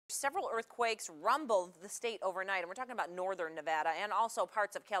Several earthquakes rumbled the state overnight, and we're talking about northern Nevada and also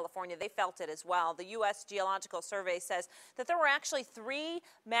parts of California. They felt it as well. The U.S. Geological Survey says that there were actually 3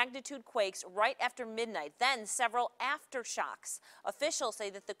 magnitude quakes right after midnight, then several aftershocks. Officials say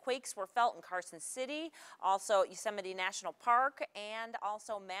that the quakes were felt in Carson City, also Yosemite National Park, and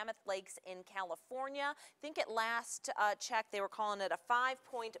also Mammoth Lakes in California. I think at last check they were calling it a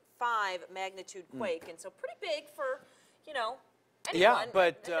 5.5 magnitude quake, and so pretty big for, you know, anyone. Yeah,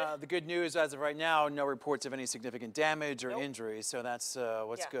 but the good news as of right now, no reports of any significant damage or injuries, so that's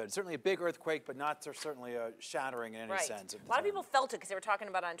what's good. Certainly a big earthquake, but not certainly a shattering in any sense. A lot of people felt it because they were talking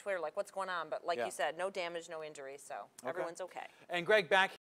about it on Twitter, like, what's going on? But like you said, no damage, no injuries, so everyone's okay. And Greg, back